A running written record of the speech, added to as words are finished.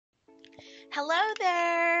Hello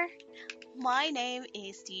there! My name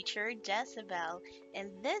is teacher Jesabel,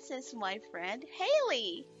 and this is my friend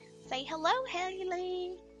Haley. Say hello,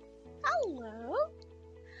 Haley. Hello.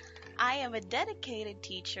 I am a dedicated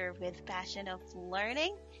teacher with passion of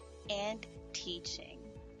learning and teaching.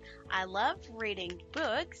 I love reading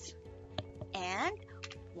books and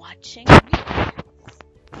watching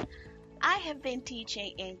videos. I have been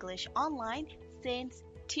teaching English online since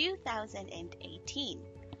 2018.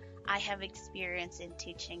 I have experience in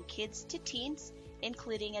teaching kids to teens,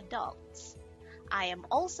 including adults. I am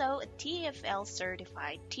also a TESL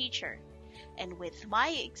certified teacher, and with my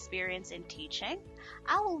experience in teaching,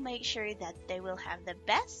 I will make sure that they will have the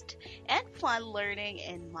best and fun learning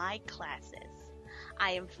in my classes.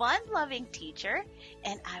 I am fun-loving teacher,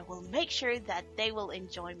 and I will make sure that they will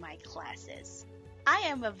enjoy my classes. I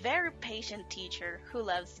am a very patient teacher who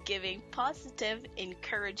loves giving positive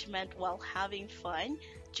encouragement while having fun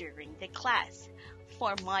during the class.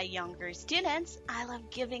 For my younger students, I love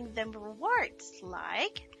giving them rewards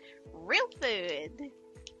like real food,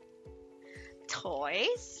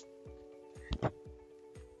 toys,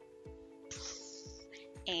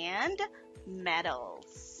 and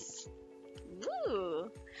medals.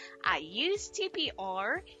 Ooh, I use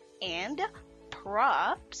TPR and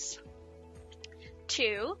props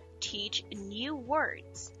to teach new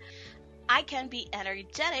words. I can be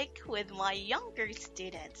energetic with my younger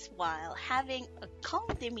students while having a calm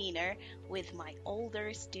demeanor with my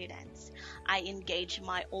older students. I engage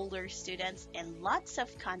my older students in lots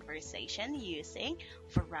of conversation using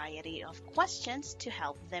variety of questions to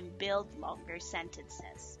help them build longer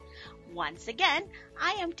sentences. Once again,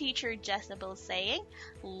 I am teacher Jesabel saying,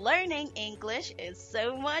 learning English is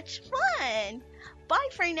so much fun! Bye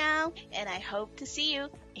for now, and I hope to see you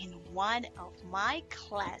in one of my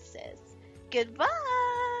classes.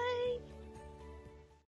 Goodbye!